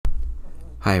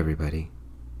Hi everybody,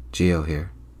 Geo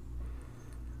here.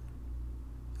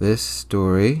 This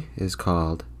story is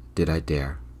called Did I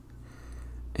Dare?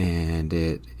 And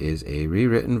it is a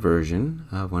rewritten version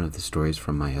of one of the stories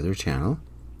from my other channel.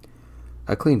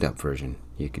 A cleaned up version,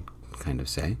 you could kind of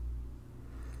say.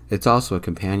 It's also a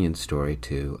companion story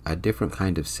to A Different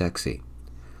Kind of Sexy.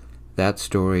 That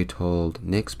story told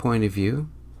Nick's point of view,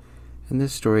 and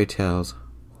this story tells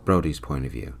Brody's point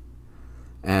of view.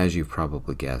 As you've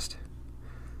probably guessed,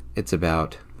 it's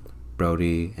about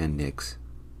Brody and Nick's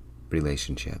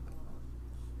relationship.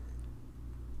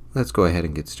 Let's go ahead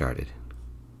and get started.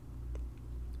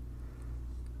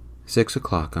 6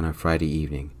 o'clock on a Friday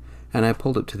evening, and I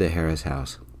pulled up to the Harris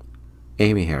house.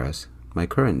 Amy Harris, my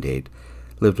current date,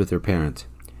 lived with her parents.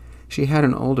 She had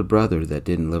an older brother that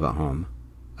didn't live at home,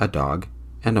 a dog,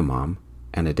 and a mom,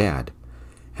 and a dad.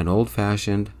 An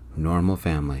old-fashioned, normal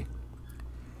family.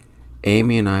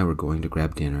 Amy and I were going to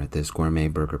grab dinner at this gourmet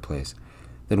burger place,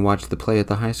 then watch the play at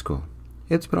the high school.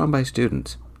 It's put on by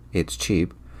students. It's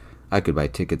cheap. I could buy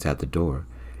tickets at the door,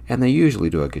 and they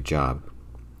usually do a good job.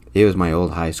 It was my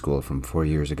old high school from 4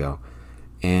 years ago,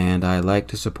 and I liked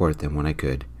to support them when I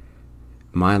could.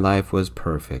 My life was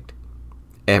perfect.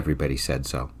 Everybody said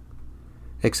so.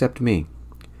 Except me.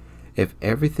 If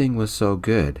everything was so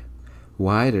good,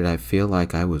 why did I feel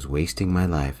like I was wasting my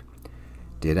life?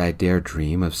 Did I dare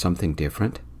dream of something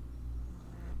different?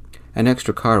 An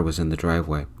extra car was in the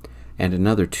driveway, and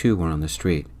another 2 were on the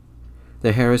street.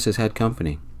 The Harrises had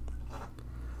company.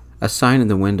 A sign in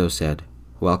the window said,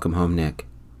 "Welcome home, Nick."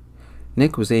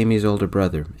 Nick was Amy's older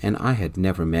brother, and I had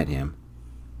never met him.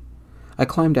 I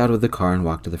climbed out of the car and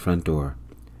walked to the front door.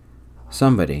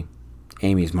 Somebody,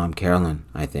 Amy's mom Carolyn,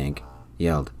 I think,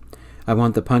 yelled, "I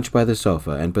want the punch by the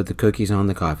sofa and put the cookies on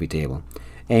the coffee table.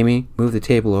 Amy, move the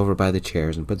table over by the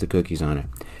chairs and put the cookies on it.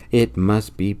 It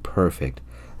must be perfect.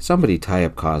 Somebody tie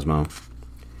up Cosmo."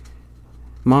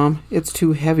 "Mom, it's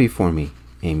too heavy for me,"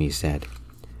 Amy said.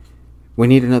 "We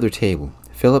need another table.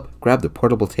 Philip, grab the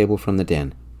portable table from the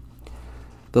den."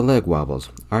 "The leg wobbles.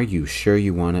 Are you sure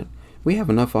you want it? We have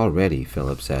enough already,"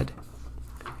 Philip said.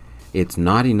 "It's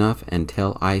not enough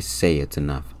until I say it's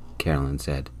enough," Carolyn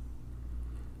said.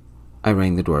 I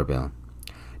rang the doorbell.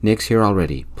 "Nick's here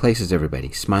already. Places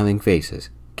everybody. Smiling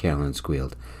faces," Carolyn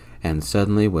squealed, and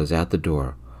suddenly was at the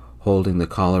door, holding the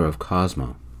collar of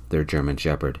Cosmo, their German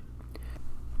shepherd.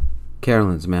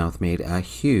 Carolyn's mouth made a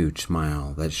huge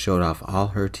smile that showed off all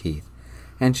her teeth,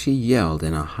 and she yelled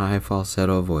in a high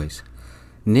falsetto voice,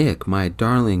 "Nick, my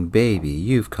darling baby,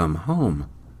 you've come home."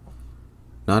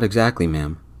 "Not exactly,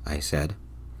 ma'am," I said.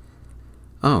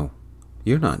 "Oh,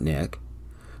 you're not Nick."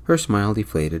 Her smile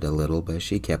deflated a little, but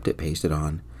she kept it pasted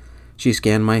on. She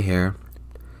scanned my hair,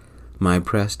 my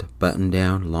pressed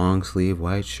button-down long-sleeve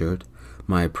white shirt,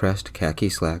 my pressed khaki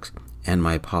slacks, and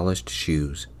my polished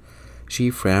shoes. She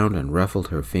frowned and ruffled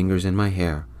her fingers in my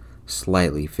hair,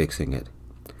 slightly fixing it.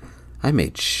 I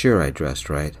made sure I dressed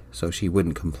right, so she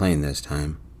wouldn't complain this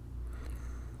time.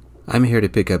 "I'm here to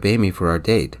pick up Amy for our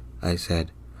date," I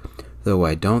said, "though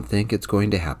I don't think it's going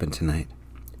to happen tonight."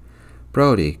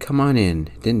 "Brody, come on in.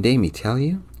 Didn't Amy tell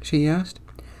you?" she asked.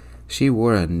 She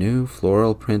wore a new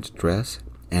floral print dress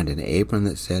and an apron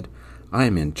that said,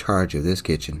 "I'm in charge of this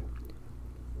kitchen."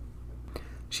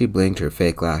 She blinked her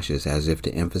fake lashes as if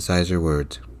to emphasize her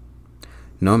words.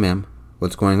 "No, ma'am.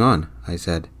 What's going on?" I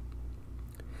said.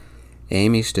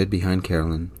 Amy stood behind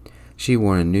Carolyn. She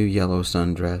wore a new yellow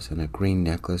sundress and a green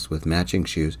necklace with matching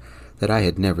shoes that I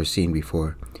had never seen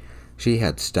before. She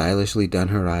had stylishly done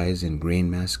her eyes in green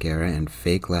mascara and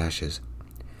fake lashes.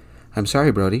 "I'm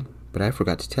sorry, Brody, but I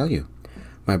forgot to tell you.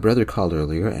 My brother called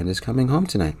earlier and is coming home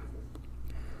tonight."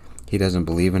 "He doesn't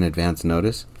believe in advance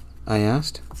notice?" I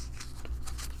asked.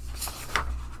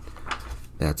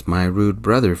 "That's my rude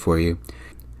brother for you.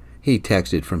 He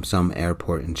texted from some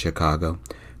airport in Chicago,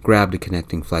 grabbed a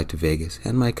connecting flight to Vegas,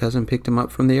 and my cousin picked him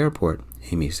up from the airport,"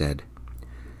 Amy said.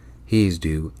 "He's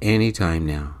due any time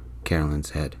now," Carolyn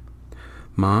said.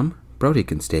 "Mom, Brody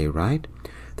can stay, right?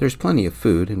 There's plenty of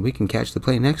food, and we can catch the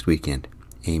play next weekend,"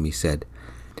 Amy said,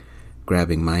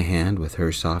 grabbing my hand with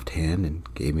her soft hand and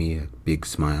gave me a big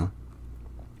smile.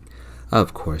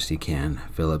 "Of course he can,"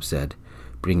 Philip said,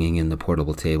 bringing in the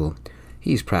portable table.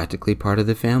 "He's practically part of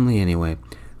the family anyway.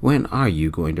 When are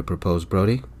you going to propose,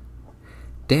 Brody?"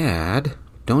 "Dad,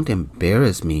 don't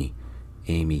embarrass me,"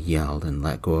 Amy yelled and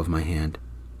let go of my hand.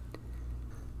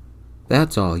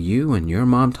 "That's all you and your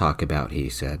mom talk about," he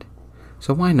said.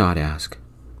 "So why not ask?"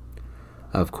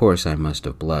 Of course I must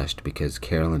have blushed because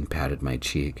Carolyn patted my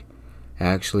cheek.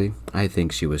 Actually, I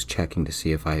think she was checking to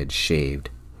see if I had shaved.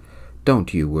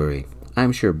 "Don't you worry.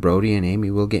 I'm sure Brody and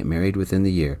Amy will get married within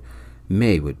the year.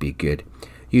 May would be good.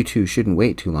 You two shouldn't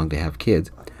wait too long to have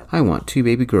kids. I want 2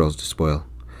 baby girls to spoil.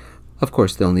 Of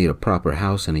course, they'll need a proper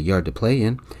house and a yard to play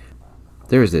in.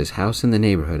 There's this house in the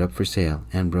neighborhood up for sale,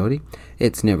 and Brody,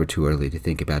 it's never too early to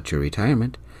think about your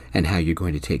retirement and how you're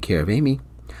going to take care of Amy.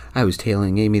 I was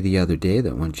telling Amy the other day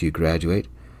that once you graduate,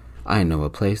 I know a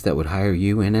place that would hire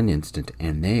you in an instant,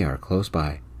 and they are close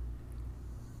by.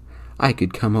 I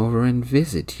could come over and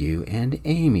visit you and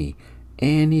Amy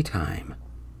any time.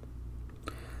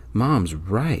 Mom's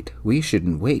right. We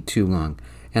shouldn't wait too long,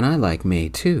 and I like May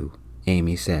too,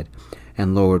 Amy said,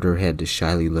 and lowered her head to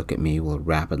shyly look at me while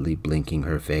rapidly blinking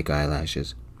her fake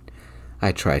eyelashes.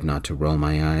 I tried not to roll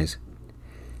my eyes.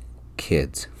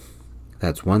 Kids.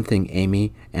 That's one thing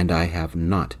Amy and I have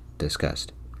not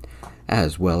discussed,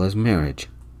 as well as marriage.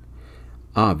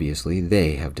 Obviously,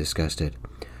 they have discussed it.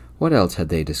 What else had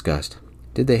they discussed?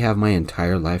 Did they have my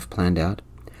entire life planned out?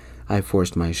 I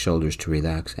forced my shoulders to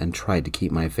relax and tried to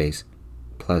keep my face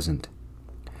pleasant.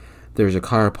 There's a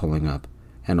car pulling up,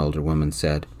 an older woman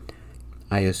said.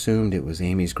 I assumed it was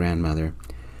Amy's grandmother.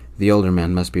 The older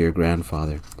man must be her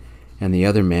grandfather, and the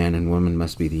other man and woman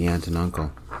must be the aunt and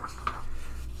uncle.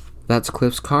 That's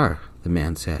Cliff's car, the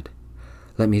man said.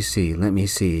 Let me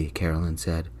see, Carolyn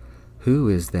said. Who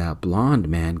is that blonde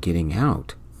man getting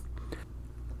out?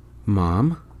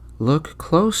 Mom, look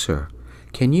closer.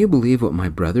 Can you believe what my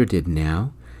brother did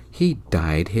now? He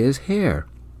dyed his hair.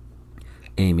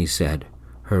 Amy said,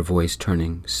 her voice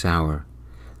turning sour.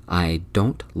 I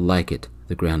don't like it,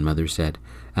 the grandmother said.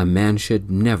 A man should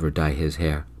never dye his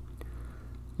hair.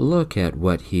 Look at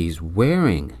what he's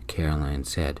wearing, Caroline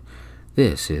said.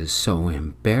 This is so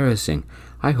embarrassing.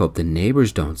 I hope the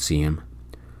neighbors don't see him.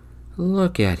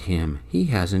 Look at him. He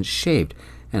hasn't shaved,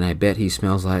 and I bet he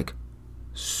smells like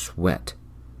sweat,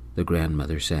 the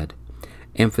grandmother said,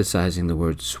 emphasizing the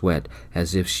word sweat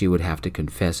as if she would have to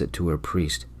confess it to her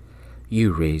priest.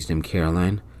 You raised him,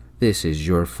 Caroline. This is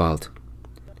your fault.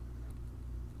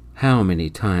 How many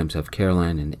times have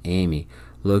Caroline and Amy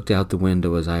looked out the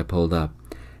window as I pulled up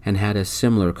and had a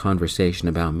similar conversation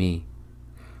about me?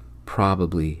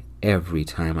 Probably every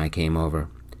time I came over.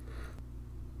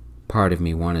 Part of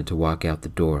me wanted to walk out the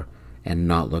door and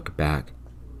not look back.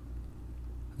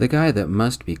 The guy that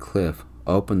must be Cliff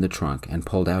opened the trunk and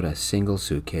pulled out a single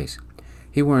suitcase.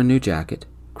 He wore a new jacket,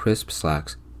 crisp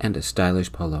slacks, and a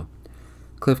stylish polo.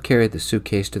 Cliff carried the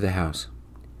suitcase to the house.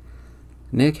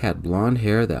 Nick had blonde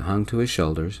hair that hung to his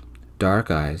shoulders,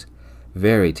 dark eyes,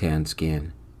 very tan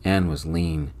skin, and was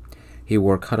lean. He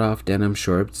wore cut-off denim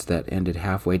shorts that ended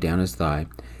halfway down his thigh,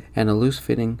 and a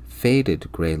loose-fitting,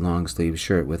 faded gray long-sleeve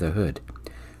shirt with a hood.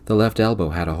 The left elbow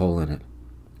had a hole in it.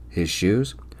 His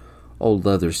shoes? Old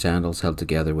leather sandals held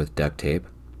together with duct tape.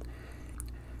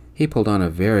 He pulled on a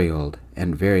very old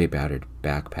and very battered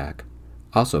backpack,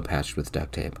 also patched with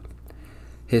duct tape.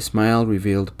 His smile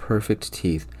revealed perfect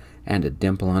teeth and a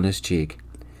dimple on his cheek.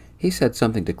 He said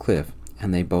something to Cliff,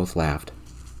 and they both laughed.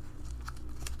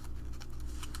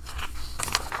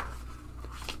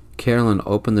 Carolyn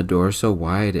opened the door so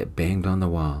wide it banged on the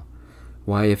wall.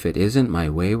 Why, if it isn't my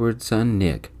wayward son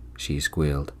Nick, she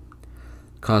squealed.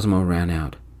 Cosmo ran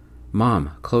out.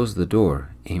 Mom, close the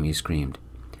door, Amy screamed.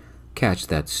 Catch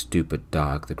that stupid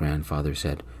dog, the grandfather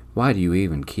said. Why do you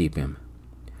even keep him?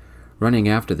 Running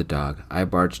after the dog, I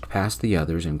barged past the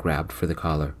others and grabbed for the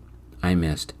collar. I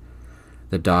missed.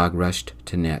 The dog rushed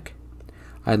to Nick.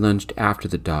 I lunged after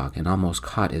the dog and almost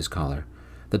caught his collar.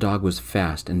 The dog was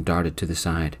fast and darted to the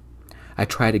side. I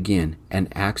tried again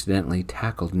and accidentally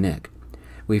tackled Nick.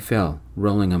 We fell,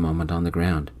 rolling a moment on the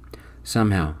ground.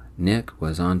 Somehow, Nick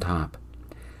was on top.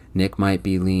 Nick might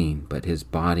be lean, but his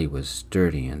body was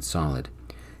sturdy and solid.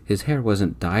 His hair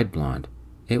wasn't dyed blonde.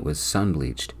 It was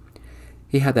sun-bleached.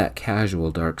 He had that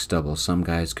casual dark stubble some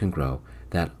guys can grow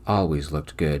that always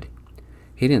looked good.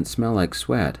 He didn't smell like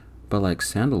sweat, but like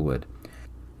sandalwood.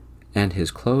 And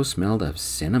his clothes smelled of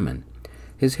cinnamon.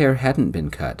 His hair hadn't been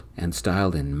cut and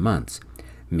styled in months,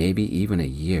 maybe even a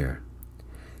year.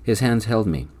 His hands held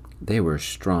me. They were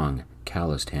strong,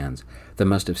 calloused hands that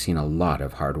must have seen a lot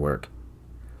of hard work.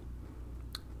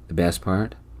 The best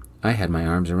part? I had my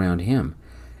arms around him.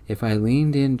 If I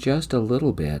leaned in just a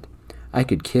little bit, I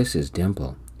could kiss his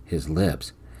dimple, his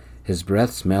lips. His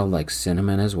breath smelled like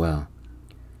cinnamon as well.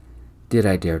 Did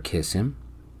I dare kiss him?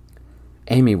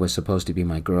 Amy was supposed to be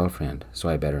my girlfriend, so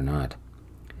I better not.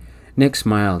 Nick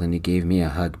smiled and he gave me a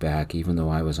hug back even though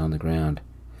I was on the ground.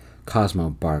 Cosmo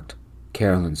barked.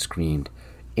 Carolyn screamed.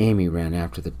 Amy ran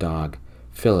after the dog.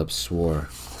 Philip swore.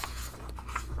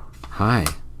 Hi,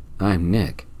 I'm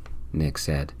Nick, Nick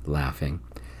said, laughing.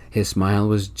 His smile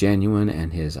was genuine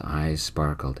and his eyes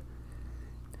sparkled.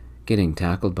 Getting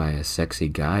tackled by a sexy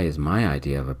guy is my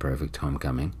idea of a perfect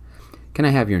homecoming. Can I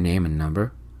have your name and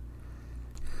number?"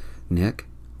 "Nick,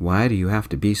 why do you have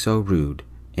to be so rude?"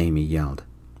 Amy yelled.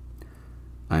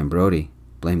 "I'm Brody.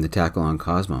 Blame the tackle on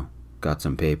Cosmo. Got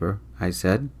some paper?" I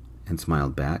said, and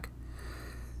smiled back.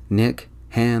 "Nick,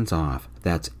 hands off.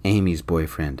 That's Amy's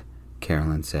boyfriend,"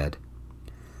 Carolyn said.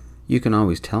 "You can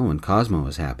always tell when Cosmo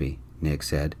is happy," Nick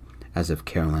said, as if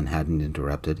Carolyn hadn't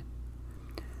interrupted.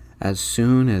 As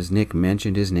soon as Nick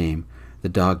mentioned his name, the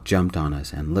dog jumped on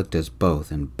us and licked us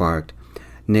both and barked.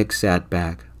 Nick sat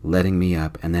back, letting me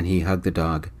up, and then he hugged the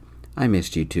dog. "I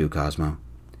missed you too, Cosmo."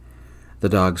 The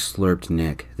dog slurped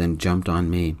Nick, then jumped on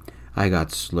me. I got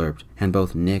slurped, and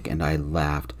both Nick and I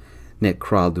laughed. Nick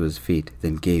crawled to his feet,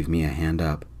 then gave me a hand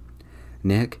up.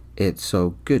 "Nick, it's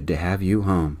so good to have you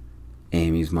home,"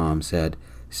 Amy's mom said,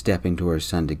 stepping to her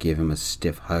son to give him a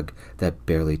stiff hug that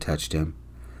barely touched him.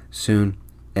 Soon,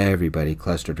 everybody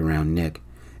clustered around Nick,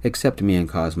 except me and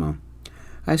Cosmo.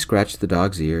 I scratched the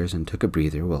dog's ears and took a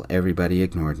breather while everybody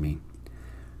ignored me.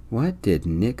 What did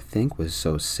Nick think was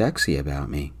so sexy about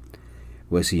me?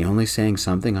 Was he only saying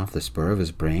something off the spur of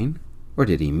his brain, or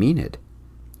did he mean it?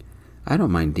 I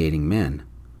don't mind dating men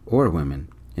or women.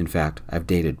 In fact, I've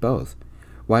dated both.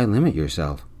 Why limit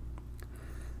yourself?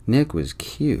 Nick was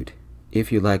cute,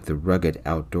 if you like the rugged,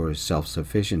 outdoors,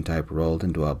 self-sufficient type rolled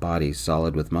into a body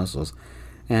solid with muscles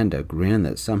and a grin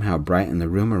that somehow brightened the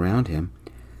room around him.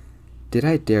 Did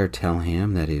I dare tell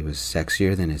him that he was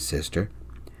sexier than his sister?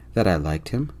 That I liked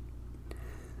him?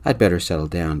 I'd better settle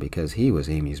down because he was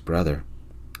Amy's brother.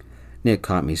 Nick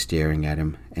caught me staring at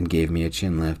him and gave me a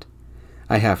chin lift.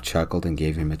 I half chuckled and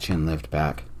gave him a chin lift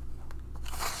back.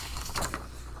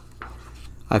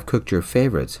 "I've cooked your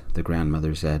favorites," the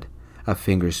grandmother said, a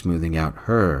finger smoothing out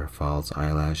her false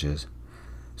eyelashes.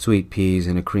 "Sweet peas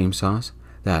in a cream sauce,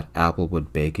 that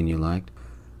applewood bacon you liked,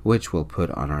 which we'll put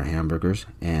on our hamburgers,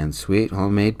 and sweet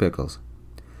homemade pickles."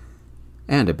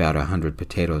 "And about 100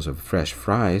 potatoes of fresh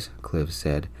fries," Cliff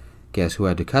said. "Guess who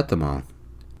had to cut them all?"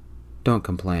 "Don't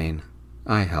complain.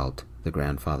 I helped," the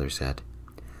grandfather said.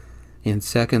 In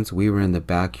seconds, we were in the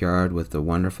backyard with the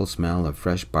wonderful smell of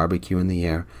fresh barbecue in the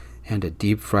air and a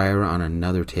deep fryer on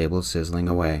another table sizzling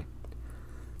away.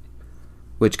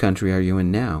 "Which country are you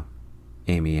in now?"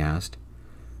 Amy asked,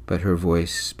 but her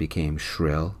voice became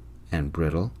shrill and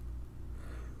brittle.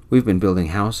 "We've been building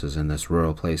houses in this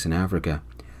rural place in Africa.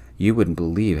 You wouldn't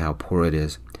believe how poor it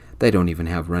is. They don't even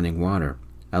have running water.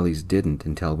 At least didn't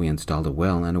until we installed a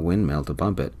well and a windmill to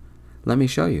pump it. Let me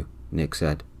show you," Nick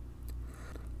said.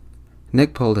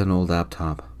 Nick pulled an old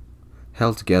laptop,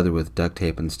 held together with duct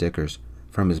tape and stickers,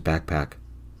 from his backpack,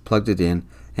 plugged it in,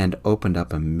 and opened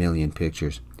up a million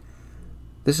pictures.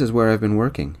 "This is where I've been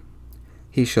working."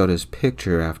 He showed us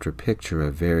picture after picture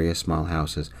of various small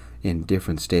houses in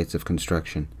different states of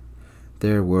construction.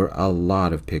 There were a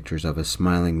lot of pictures of a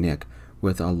smiling Nick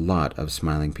with a lot of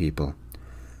smiling people.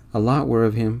 A lot were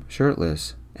of him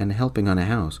shirtless and helping on a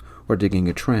house or digging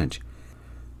a trench,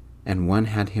 and one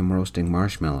had him roasting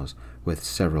marshmallows with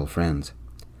several friends.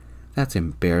 "That's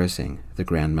embarrassing," the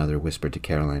grandmother whispered to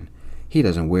Caroline. "He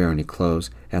doesn't wear any clothes,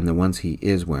 and the ones he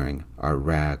is wearing are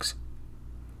rags."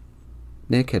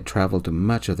 Nick had traveled to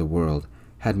much of the world,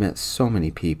 had met so many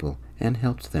people, and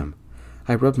helped them.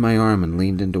 I rubbed my arm and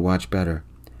leaned in to watch better.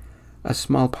 A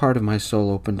small part of my soul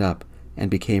opened up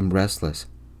and became restless.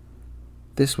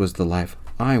 This was the life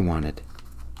I wanted.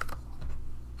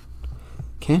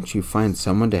 "Can't you find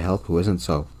someone to help who isn't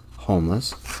so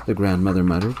homeless?" the grandmother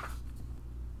muttered.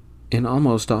 In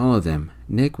almost all of them,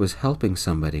 Nick was helping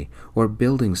somebody or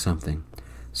building something.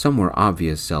 Some were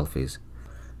obvious selfies.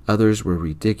 Others were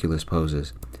ridiculous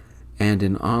poses. And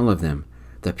in all of them,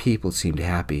 the people seemed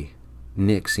happy.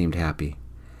 Nick seemed happy.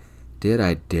 Did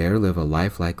I dare live a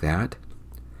life like that?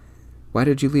 "Why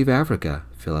did you leave Africa?"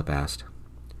 Philip asked.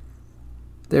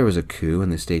 "There was a coup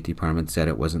and the State Department said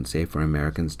it wasn't safe for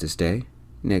Americans to stay,"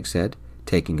 Nick said,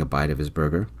 taking a bite of his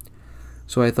burger.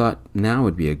 "So I thought now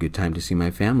would be a good time to see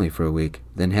my family for a week,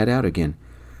 then head out again.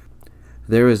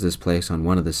 There is this place on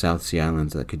one of the South Sea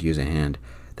Islands that could use a hand.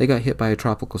 They got hit by a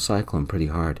tropical cyclone pretty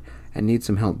hard and need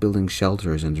some help building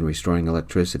shelters and restoring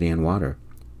electricity and water."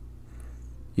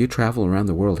 "You travel around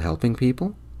the world helping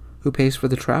people? Who pays for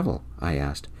the travel?" I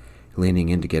asked, leaning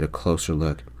in to get a closer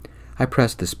look. I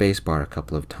pressed the space bar a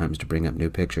couple of times to bring up new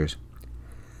pictures.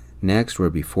 Next were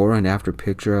before and after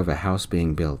picture of a house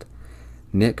being built.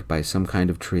 Nick by some kind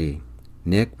of tree.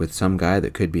 Nick with some guy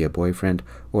that could be a boyfriend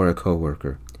or a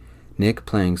co-worker. Nick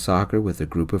playing soccer with a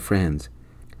group of friends.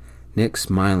 Nick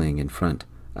smiling in front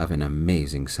of an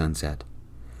amazing sunset.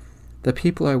 The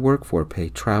people I work for pay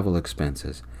travel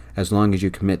expenses, as long as you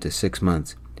commit to 6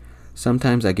 months.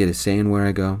 Sometimes I get a say in where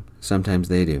I go, sometimes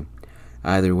they do.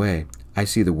 Either way, I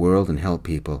see the world and help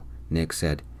people, Nick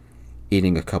said,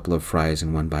 eating a couple of fries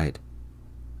in one bite.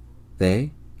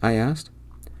 They? I asked.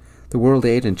 The World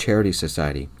Aid and Charity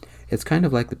Society. It's kind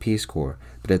of like the Peace Corps,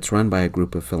 but it's run by a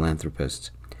group of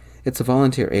philanthropists. It's a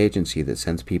volunteer agency that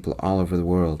sends people all over the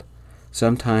world.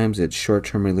 Sometimes it's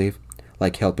short-term relief,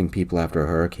 like helping people after a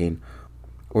hurricane,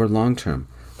 or long-term,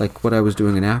 like what I was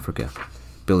doing in Africa,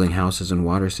 building houses and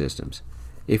water systems.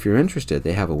 If you're interested,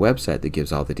 they have a website that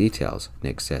gives all the details,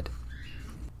 Nick said.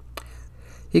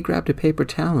 He grabbed a paper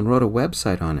towel and wrote a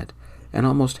website on it, and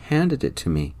almost handed it to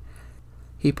me.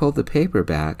 He pulled the paper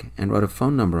back and wrote a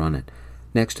phone number on it.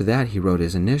 Next to that, he wrote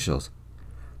his initials.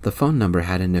 The phone number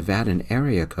had a Nevadan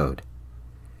area code.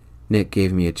 Nick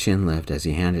gave me a chin lift as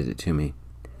he handed it to me.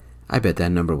 I bet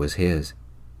that number was his.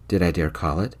 Did I dare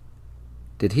call it?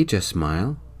 Did he just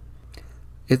smile?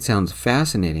 It sounds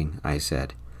fascinating, I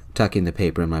said, tucking the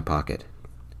paper in my pocket.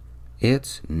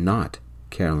 It's not,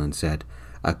 Carolyn said.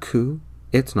 A coup?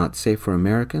 It's not safe for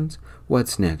Americans?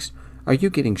 What's next? Are you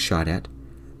getting shot at?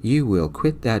 You will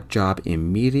quit that job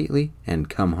immediately and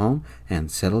come home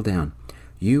and settle down.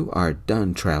 You are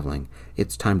done traveling.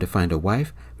 It's time to find a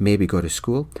wife, maybe go to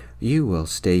school. You will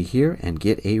stay here and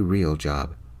get a real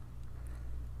job.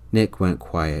 Nick went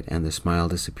quiet and the smile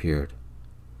disappeared.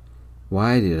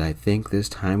 Why did I think this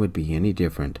time would be any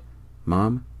different?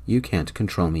 Mom, you can't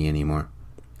control me anymore.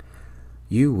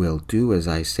 You will do as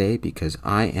I say because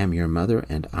I am your mother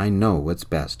and I know what's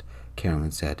best,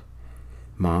 Carolyn said.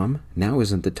 Mom, now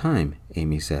isn't the time,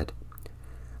 Amy said.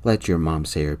 Let your mom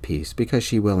say her piece, because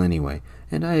she will anyway,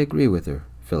 and I agree with her,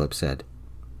 Philip said.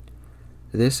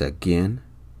 This again?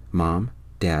 Mom,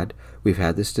 Dad, we've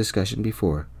had this discussion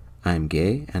before. I'm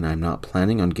gay, and I'm not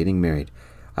planning on getting married.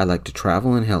 I like to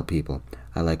travel and help people.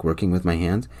 I like working with my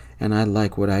hands, and I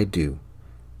like what I do.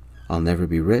 I'll never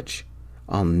be rich.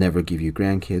 I'll never give you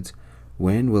grandkids.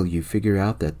 When will you figure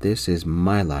out that this is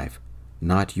my life,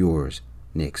 not yours?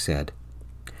 Nick said.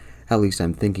 At least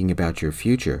I'm thinking about your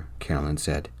future, Carolyn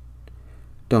said.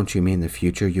 Don't you mean the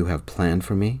future you have planned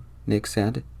for me? Nick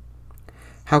said.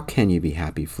 How can you be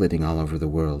happy flitting all over the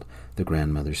world? The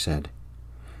grandmother said.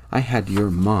 I had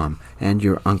your mom and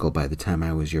your uncle by the time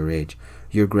I was your age.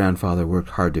 Your grandfather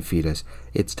worked hard to feed us.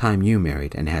 It's time you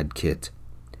married and had kids.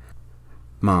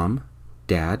 Mom,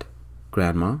 Dad,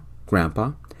 Grandma,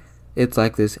 Grandpa, it's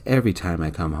like this every time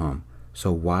I come home.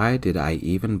 So why did I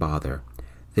even bother?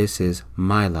 This is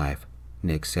my life,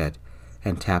 Nick said,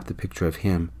 and tapped the picture of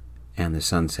him and the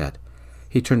sunset.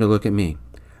 He turned to look at me.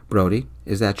 Brody,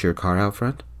 is that your car out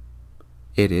front?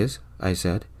 It is, I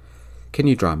said. Can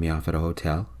you drop me off at a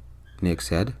hotel? Nick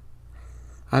said.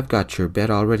 I've got your bed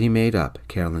already made up,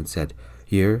 Carolyn said.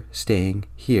 You're staying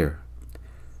here.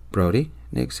 Brody,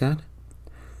 Nick said.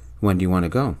 When do you want to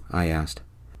go? I asked.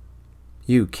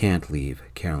 You can't leave,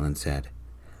 Carolyn said.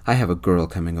 I have a girl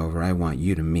coming over I want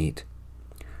you to meet.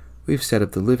 We've set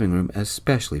up the living room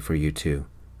especially for you two,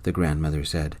 the grandmother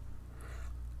said.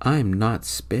 I'm not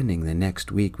spending the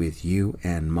next week with you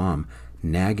and Mom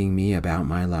nagging me about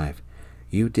my life.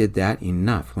 You did that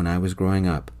enough when I was growing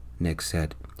up, Nick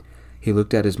said. He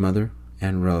looked at his mother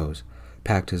and rose,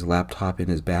 packed his laptop in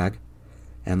his bag,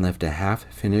 and left a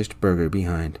half-finished burger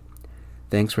behind.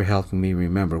 Thanks for helping me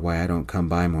remember why I don't come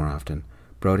by more often.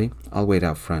 Brody, I'll wait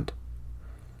out front.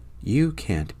 You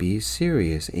can't be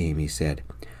serious, Amy said.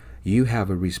 You have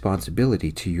a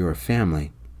responsibility to your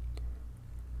family.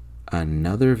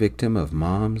 Another victim of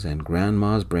Mom's and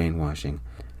Grandma's brainwashing.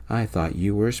 I thought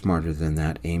you were smarter than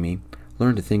that, Amy.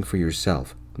 Learn to think for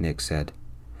yourself, Nick said.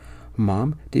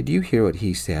 Mom, did you hear what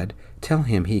he said? Tell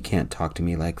him he can't talk to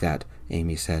me like that,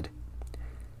 Amy said.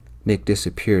 Nick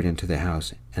disappeared into the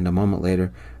house, and a moment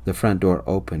later the front door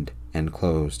opened and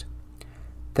closed.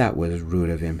 That was rude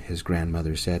of him, his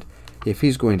grandmother said. If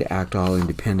he's going to act all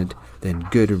independent, then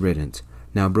good riddance.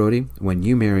 Now, Brody, when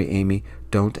you marry Amy,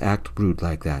 don't act rude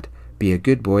like that. Be a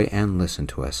good boy and listen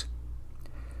to us.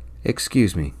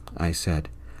 Excuse me, I said.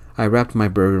 I wrapped my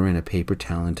burger in a paper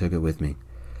towel and took it with me.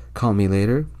 Call me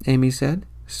later, Amy said,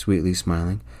 sweetly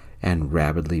smiling and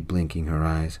rapidly blinking her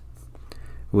eyes.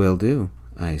 Will do,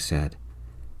 I said,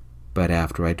 but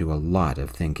after I do a lot of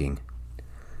thinking.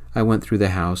 I went through the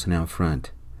house and out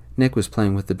front. Nick was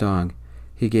playing with the dog.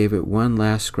 He gave it one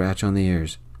last scratch on the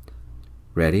ears.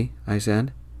 Ready? I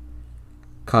said.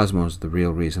 Cosmo's the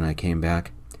real reason I came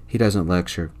back. He doesn't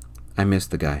lecture. I miss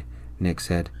the guy, Nick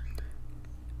said.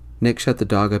 Nick shut the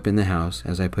dog up in the house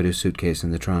as I put his suitcase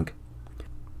in the trunk.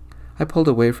 I pulled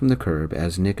away from the curb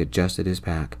as Nick adjusted his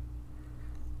pack.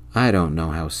 I don't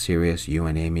know how serious you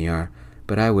and Amy are,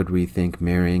 but I would rethink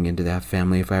marrying into that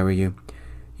family if I were you.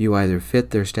 You either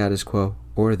fit their status quo,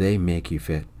 or they make you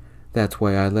fit. That's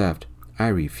why I left. I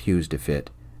refuse to fit,"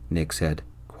 Nick said,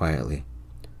 quietly.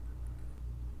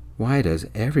 "Why does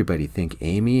everybody think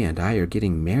Amy and I are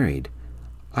getting married?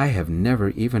 I have never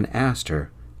even asked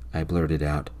her," I blurted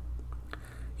out.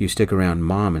 "You stick around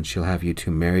Mom and she'll have you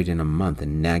two married in a month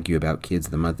and nag you about kids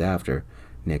the month after,"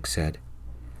 Nick said.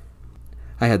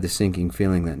 I had the sinking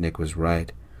feeling that Nick was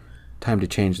right. Time to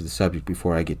change the subject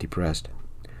before I get depressed.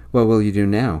 "What will you do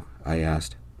now?" I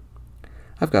asked.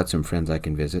 "I've got some friends I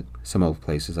can visit, some old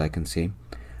places I can see.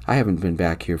 I haven't been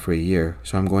back here for a year,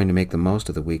 so I'm going to make the most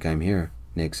of the week I'm here,"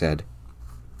 Nick said.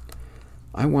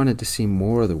 I wanted to see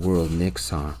more of the world Nick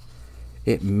saw.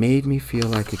 It made me feel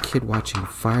like a kid watching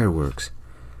fireworks.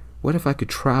 What if I could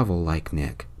travel like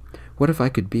Nick? What if I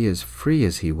could be as free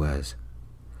as he was?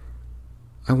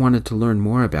 I wanted to learn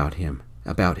more about him,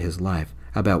 about his life,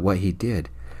 about what he did.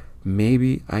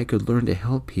 Maybe I could learn to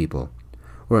help people,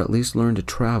 or at least learn to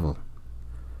travel.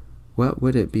 What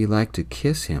would it be like to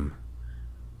kiss him?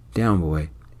 Down, boy,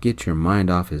 get your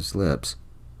mind off his lips.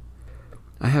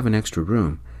 I have an extra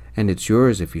room, and it's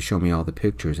yours if you show me all the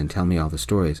pictures and tell me all the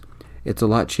stories. It's a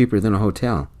lot cheaper than a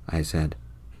hotel," I said.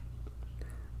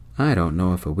 "I don't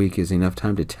know if a week is enough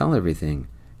time to tell everything,"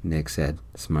 Nick said,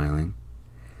 smiling.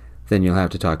 "Then you'll have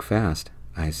to talk fast,"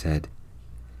 I said.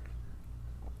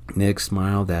 Nick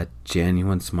smiled that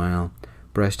genuine smile,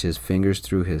 brushed his fingers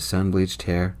through his sun-bleached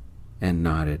hair, and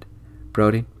nodded.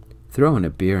 "Brody, throw in a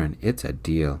beer and it's a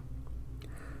deal."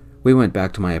 We went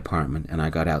back to my apartment, and I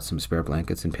got out some spare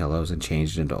blankets and pillows and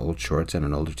changed into old shorts and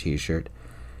an older t-shirt.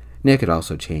 Nick had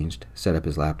also changed, set up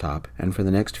his laptop, and for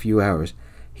the next few hours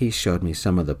he showed me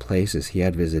some of the places he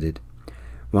had visited.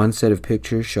 One set of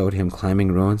pictures showed him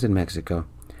climbing ruins in Mexico.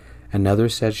 Another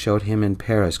set showed him in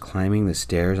Paris climbing the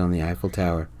stairs on the Eiffel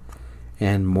Tower,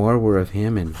 and more were of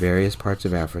him in various parts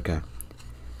of Africa.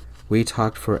 We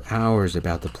talked for hours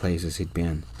about the places he'd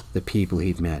been, the people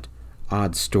he'd met,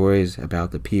 odd stories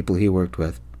about the people he worked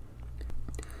with.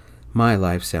 "My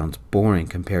life sounds boring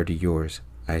compared to yours,"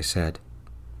 I said.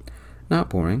 "Not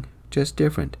boring, just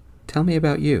different. Tell me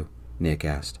about you," Nick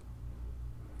asked.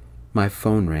 My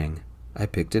phone rang. I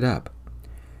picked it up.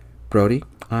 "Brody,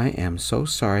 I am so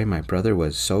sorry my brother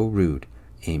was so rude,"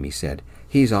 Amy said.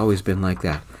 "He's always been like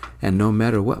that, and no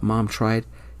matter what Mom tried,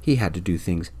 he had to do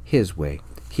things his way.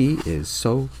 He is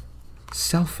so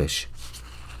selfish."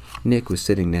 Nick was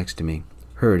sitting next to me,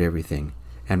 heard everything,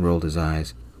 and rolled his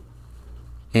eyes.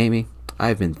 "Amy,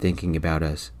 I've been thinking about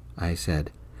us," I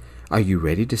said. "Are you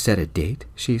ready to set a date?"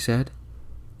 she said.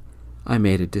 I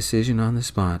made a decision on the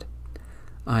spot.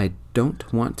 I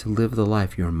don't want to live the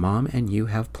life your mom and you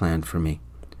have planned for me.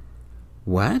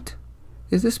 "What?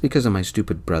 Is this because of my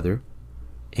stupid brother?"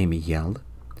 Amy yelled.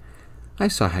 "I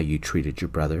saw how you treated your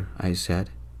brother," I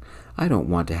said. "I don't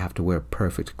want to have to wear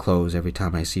perfect clothes every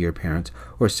time I see your parents,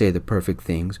 or say the perfect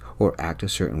things, or act a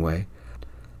certain way.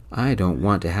 I don't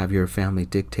want to have your family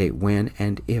dictate when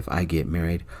and if I get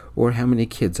married, or how many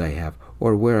kids I have,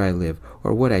 or where I live,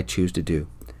 or what I choose to do.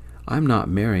 I'm not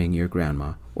marrying your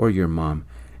grandma or your mom,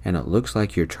 and it looks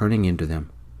like you're turning into them."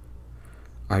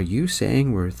 "Are you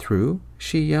saying we're through?"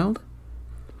 she yelled.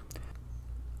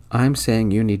 "I'm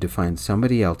saying you need to find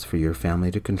somebody else for your family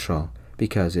to control,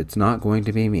 because it's not going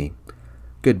to be me.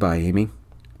 Goodbye, Amy."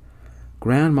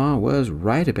 "Grandma was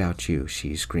right about you,"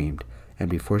 she screamed, and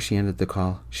before she ended the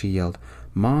call, she yelled,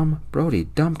 "Mom, Brody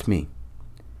dumped me."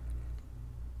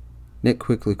 Nick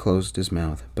quickly closed his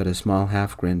mouth, but a small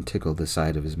half-grin tickled the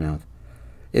side of his mouth.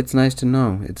 "It's nice to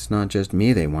know it's not just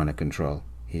me they want to control,"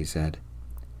 he said.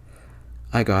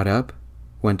 I got up,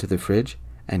 went to the fridge,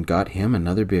 and got him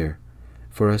another beer.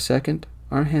 For a second,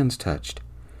 our hands touched.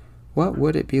 What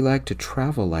would it be like to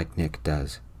travel like Nick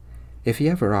does? If he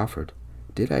ever offered,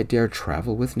 did I dare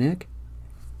travel with Nick?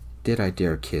 Did I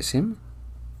dare kiss him?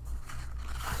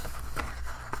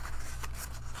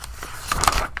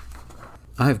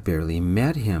 I've barely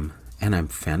met him, and I'm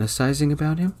fantasizing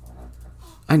about him?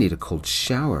 I need a cold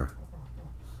shower.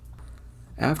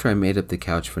 After I made up the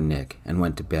couch for Nick and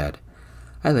went to bed,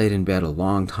 I laid in bed a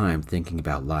long time thinking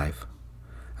about life.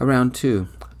 Around 2,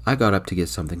 I got up to get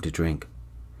something to drink.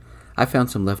 I found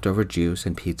some leftover juice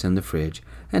and pizza in the fridge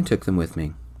and took them with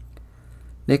me.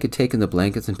 Nick had taken the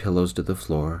blankets and pillows to the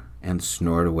floor and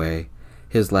snored away.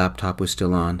 His laptop was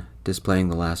still on, displaying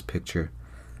the last picture.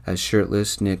 A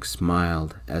shirtless Nick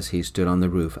smiled as he stood on the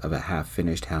roof of a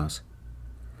half-finished house.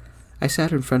 I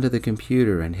sat in front of the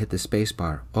computer and hit the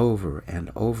spacebar over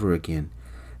and over again,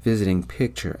 visiting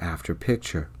picture after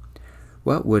picture.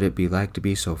 What would it be like to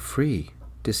be so free,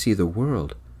 to see the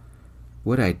world?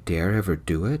 Would I dare ever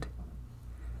do it?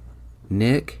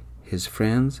 Nick, his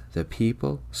friends, the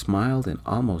people, smiled in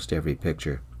almost every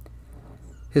picture.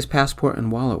 His passport and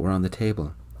wallet were on the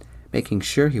table. Making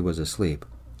sure he was asleep,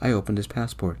 I opened his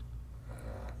passport.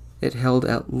 It held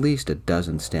at least a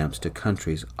dozen stamps to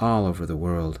countries all over the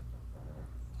world.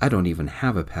 I don't even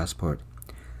have a passport.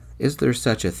 Is there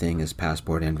such a thing as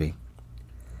passport envy?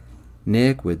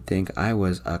 Nick would think I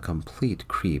was a complete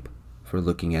creep for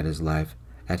looking at his life,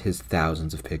 at his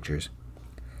thousands of pictures.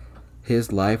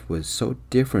 His life was so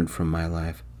different from my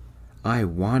life. I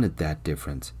wanted that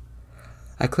difference.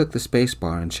 I clicked the space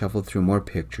bar and shuffled through more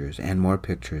pictures and more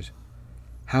pictures.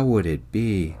 How would it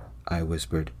be? I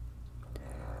whispered.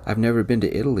 I've never been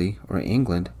to Italy or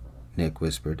England, Nick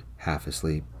whispered, half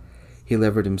asleep. He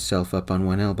levered himself up on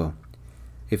one elbow.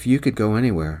 If you could go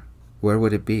anywhere, where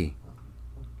would it be?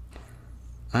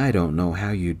 I don't know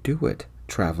how you do it,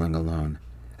 traveling alone.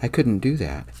 I couldn't do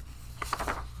that.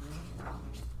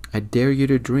 I dare you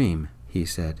to dream, he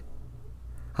said.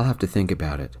 I'll have to think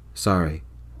about it. Sorry,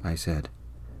 I said.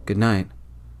 Good night.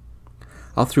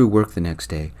 All through work the next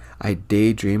day, I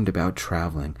daydreamed about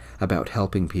traveling, about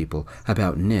helping people,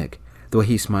 about Nick, the way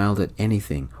he smiled at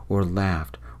anything, or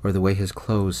laughed, or the way his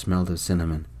clothes smelled of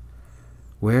cinnamon.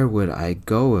 Where would I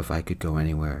go if I could go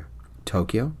anywhere?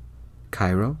 Tokyo?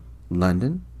 Cairo?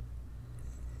 London?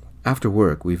 After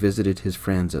work, we visited his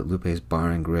friends at Lupe's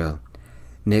Bar and Grill.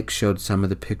 Nick showed some of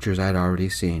the pictures I'd already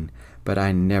seen, but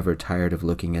I never tired of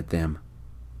looking at them.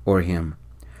 Or him.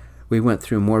 We went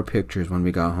through more pictures when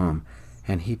we got home,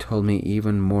 and he told me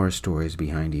even more stories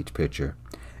behind each picture,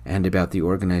 and about the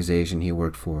organization he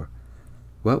worked for.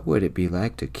 What would it be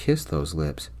like to kiss those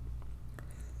lips?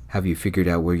 Have you figured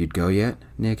out where you'd go yet?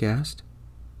 Nick asked.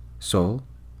 Seoul?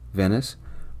 Venice?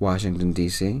 Washington,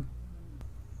 D.C.?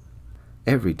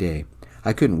 Every day,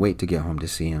 I couldn't wait to get home to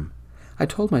see him. I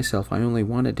told myself I only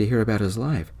wanted to hear about his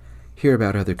life, hear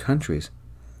about other countries.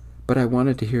 But I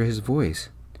wanted to hear his voice,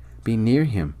 be near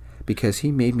him, because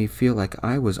he made me feel like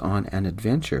I was on an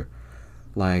adventure,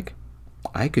 like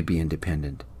I could be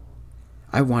independent.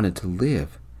 I wanted to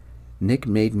live. Nick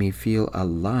made me feel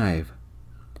alive.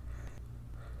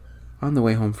 On the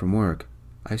way home from work,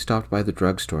 I stopped by the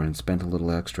drugstore and spent a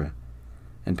little extra,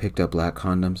 and picked up black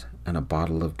condoms and a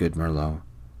bottle of good Merlot.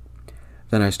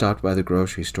 Then I stopped by the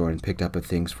grocery store and picked up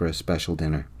things for a special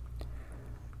dinner.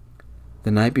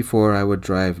 The night before I would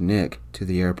drive Nick to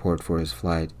the airport for his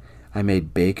flight, I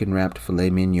made bacon-wrapped filet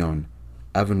mignon,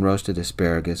 oven-roasted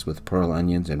asparagus with pearl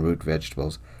onions and root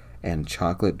vegetables, and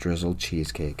chocolate-drizzled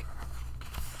cheesecake.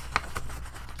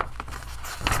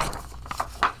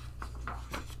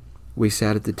 We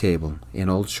sat at the table, in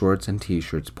old shorts and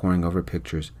T-shirts, poring over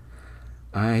pictures.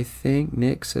 I think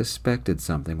Nick suspected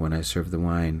something when I served the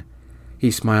wine.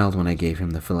 He smiled when I gave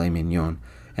him the filet mignon,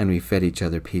 and we fed each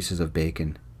other pieces of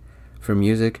bacon. For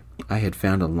music, I had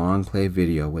found a long-play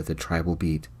video with a tribal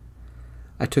beat.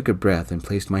 I took a breath and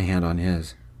placed my hand on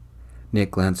his. Nick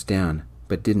glanced down,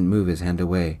 but didn't move his hand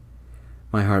away.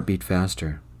 My heart beat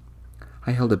faster.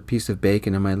 I held a piece of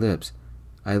bacon in my lips.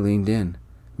 I leaned in,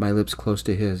 my lips close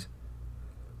to his.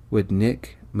 Would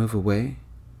Nick move away?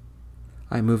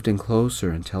 I moved in closer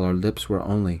until our lips were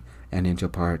only an inch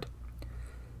apart.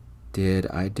 Did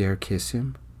I dare kiss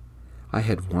him? I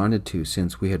had wanted to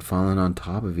since we had fallen on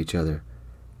top of each other.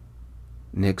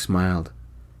 Nick smiled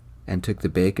and took the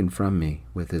bacon from me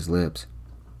with his lips.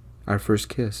 Our first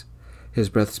kiss. His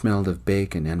breath smelled of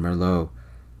bacon and Merlot.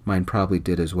 Mine probably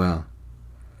did as well.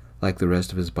 Like the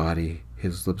rest of his body,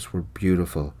 his lips were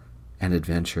beautiful, an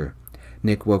adventure.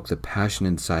 Nick woke the passion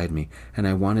inside me, and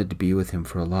I wanted to be with him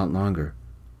for a lot longer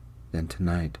than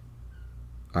tonight,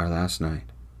 our last night.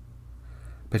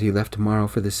 But he left tomorrow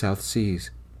for the South Seas.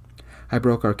 I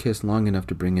broke our kiss long enough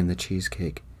to bring in the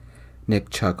cheesecake. Nick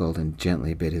chuckled and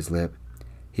gently bit his lip.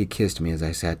 He kissed me as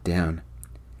I sat down.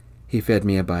 He fed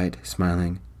me a bite,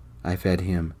 smiling. I fed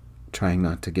him, trying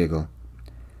not to giggle.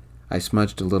 I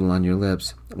smudged a little on your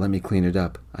lips. Let me clean it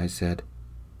up, I said.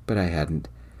 But I hadn't.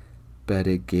 But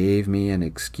it gave me an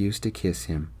excuse to kiss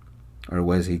him. Or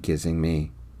was he kissing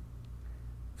me?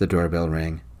 The doorbell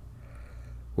rang.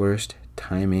 Worst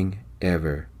timing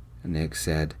ever, Nick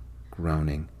said,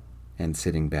 groaning and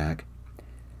sitting back.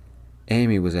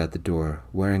 Amy was at the door,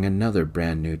 wearing another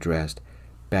brand-new dress,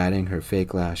 batting her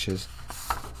fake lashes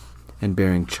and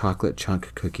bearing chocolate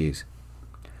chunk cookies.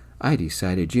 I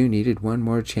decided you needed one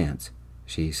more chance,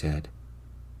 she said.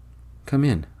 Come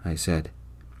in, I said.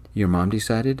 Your mom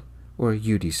decided, or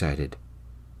you decided?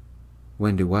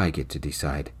 When do I get to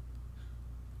decide?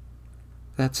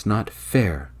 That's not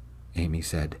fair, Amy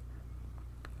said.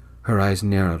 Her eyes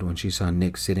narrowed when she saw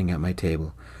Nick sitting at my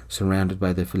table, surrounded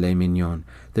by the filet mignon,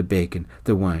 the bacon,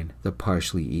 the wine, the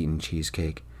partially eaten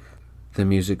cheesecake. The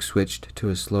music switched to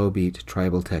a slow-beat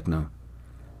tribal techno.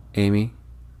 "Amy,"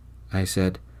 I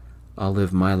said, "I'll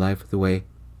live my life the way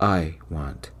I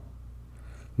want."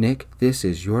 "Nick, this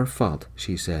is your fault,"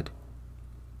 she said.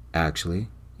 "Actually,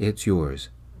 it's yours,"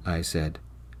 I said.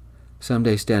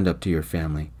 "Someday stand up to your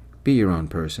family. Be your own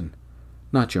person,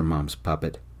 not your mom's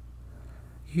puppet."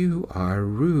 "You are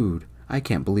rude. I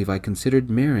can't believe I considered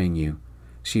marrying you."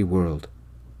 She whirled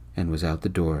and was out the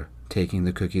door, taking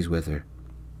the cookies with her.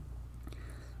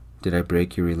 "Did I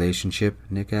break your relationship?"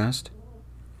 Nick asked.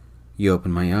 "You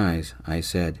opened my eyes," I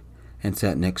said, and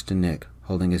sat next to Nick,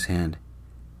 holding his hand.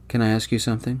 "Can I ask you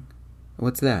something?"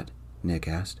 "What's that?" Nick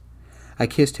asked. I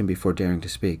kissed him before daring to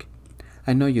speak.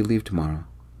 "I know you leave tomorrow.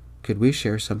 Could we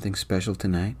share something special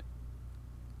tonight?"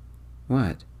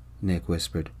 "What?" Nick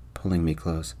whispered, pulling me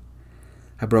close.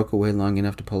 I broke away long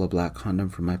enough to pull a black condom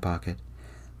from my pocket.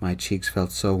 My cheeks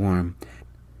felt so warm,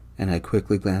 and I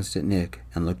quickly glanced at Nick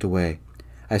and looked away.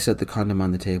 I set the condom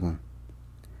on the table.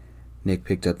 Nick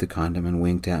picked up the condom and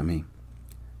winked at me.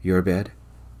 "Your bed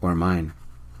or mine?"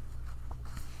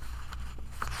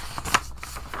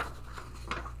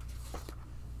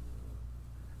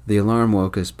 The alarm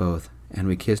woke us both, and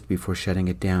we kissed before shutting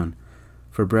it down.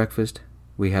 For breakfast,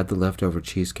 we had the leftover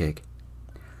cheesecake.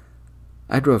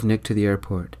 I drove Nick to the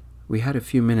airport. We had a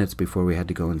few minutes before we had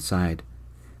to go inside.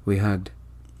 We hugged.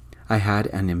 "I had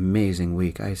an amazing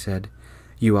week," I said.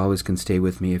 "You always can stay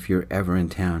with me if you're ever in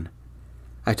town."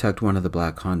 I tucked one of the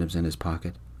black condoms in his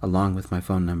pocket, along with my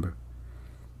phone number.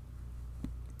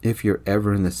 "If you're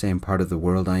ever in the same part of the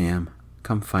world I am,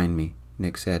 come find me,"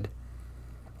 Nick said.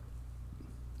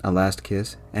 A last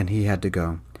kiss, and he had to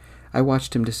go. I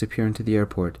watched him disappear into the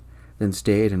airport, then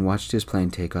stayed and watched his plane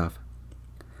take off.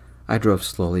 I drove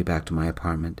slowly back to my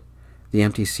apartment. The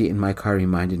empty seat in my car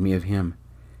reminded me of him,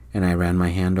 and I ran my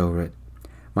hand over it.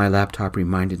 My laptop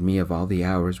reminded me of all the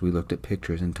hours we looked at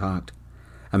pictures and talked.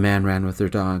 A man ran with their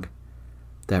dog.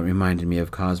 That reminded me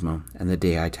of Cosmo and the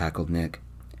day I tackled Nick.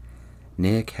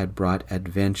 Nick had brought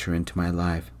adventure into my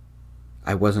life.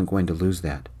 I wasn't going to lose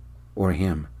that, or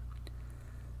him.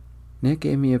 Nick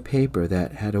gave me a paper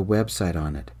that had a website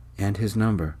on it, and his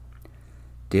number.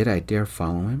 Did I dare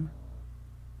follow him?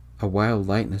 A wild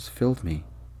lightness filled me.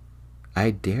 I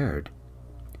dared.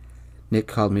 Nick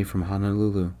called me from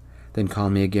Honolulu, then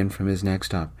called me again from his next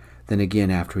stop, then again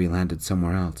after he landed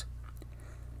somewhere else.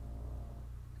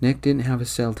 Nick didn't have a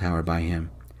cell tower by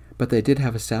him, but they did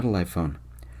have a satellite phone.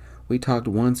 We talked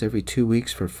once every 2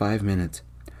 weeks for 5 minutes.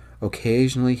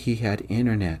 Occasionally he had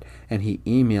internet, and he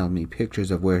emailed me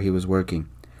pictures of where he was working,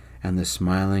 and the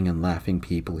smiling and laughing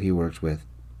people he worked with.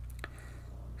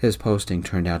 His posting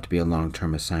turned out to be a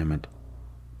long-term assignment,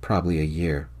 probably a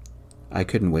year. I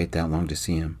couldn't wait that long to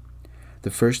see him.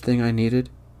 The first thing I needed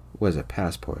was a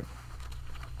passport.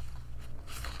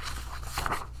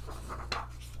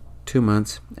 2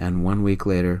 months and 1 week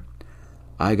later,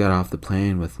 I got off the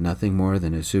plane with nothing more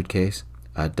than a suitcase,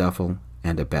 a duffel,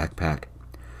 and a backpack.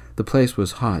 The place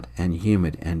was hot and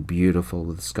humid and beautiful,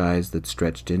 with skies that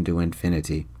stretched into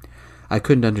infinity. I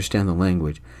couldn't understand the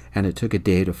language, and it took a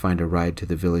day to find a ride to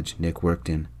the village Nick worked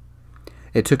in.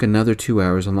 It took another 2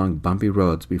 hours along bumpy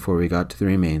roads before we got to the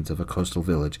remains of a coastal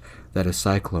village that a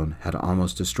cyclone had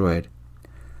almost destroyed.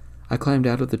 I climbed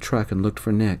out of the truck and looked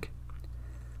for Nick.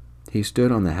 He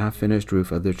stood on the half-finished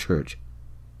roof of the church,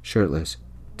 shirtless,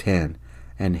 tan,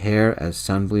 and hair as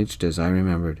sun-bleached as I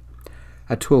remembered.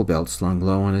 A tool belt slung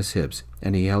low on his hips,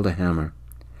 and he held a hammer.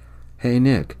 "Hey,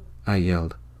 Nick," I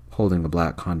yelled, holding a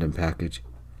black condom package.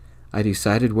 "I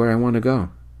decided where I want to go."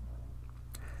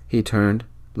 He turned,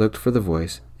 looked for the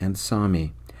voice, and saw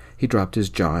me. He dropped his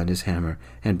jaw and his hammer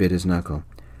and bit his knuckle.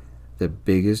 The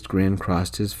biggest grin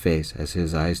crossed his face as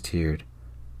his eyes teared.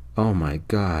 "Oh my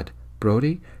God,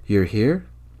 Brody, you're here?"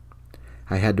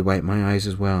 I had to wipe my eyes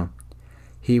as well.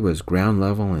 He was ground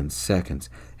level in seconds,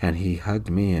 and he hugged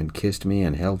me and kissed me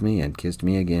and held me and kissed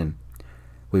me again.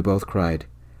 We both cried.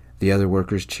 The other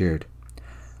workers cheered.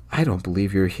 "I don't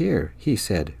believe you're here," he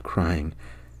said, crying.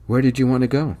 "Where did you want to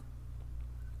go?"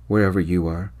 "Wherever you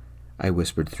are," I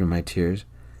whispered through my tears,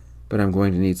 "but I'm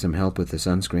going to need some help with the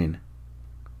sunscreen."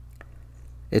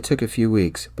 It took a few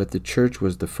weeks, but the church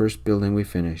was the first building we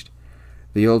finished.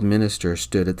 The old minister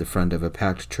stood at the front of a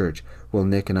packed church while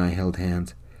Nick and I held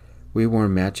hands. We wore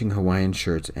matching Hawaiian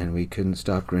shirts, and we couldn't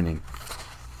stop grinning.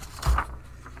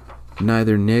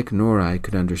 Neither Nick nor I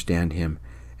could understand him,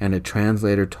 and a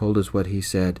translator told us what he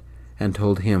said and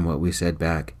told him what we said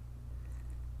back.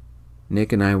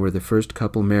 Nick and I were the first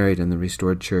couple married in the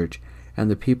restored church,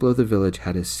 and the people of the village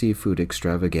had a seafood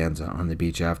extravaganza on the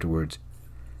beach afterwards.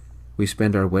 We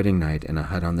spent our wedding night in a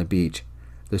hut on the beach,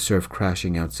 the surf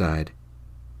crashing outside.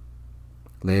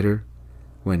 Later,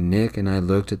 when Nick and I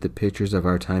looked at the pictures of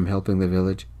our time helping the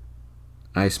village,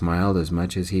 I smiled as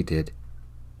much as he did.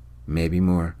 Maybe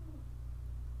more.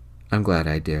 I'm glad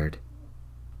I dared.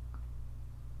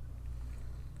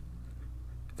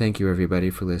 Thank you, everybody,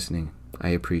 for listening. I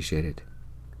appreciate it.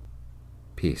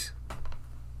 Peace.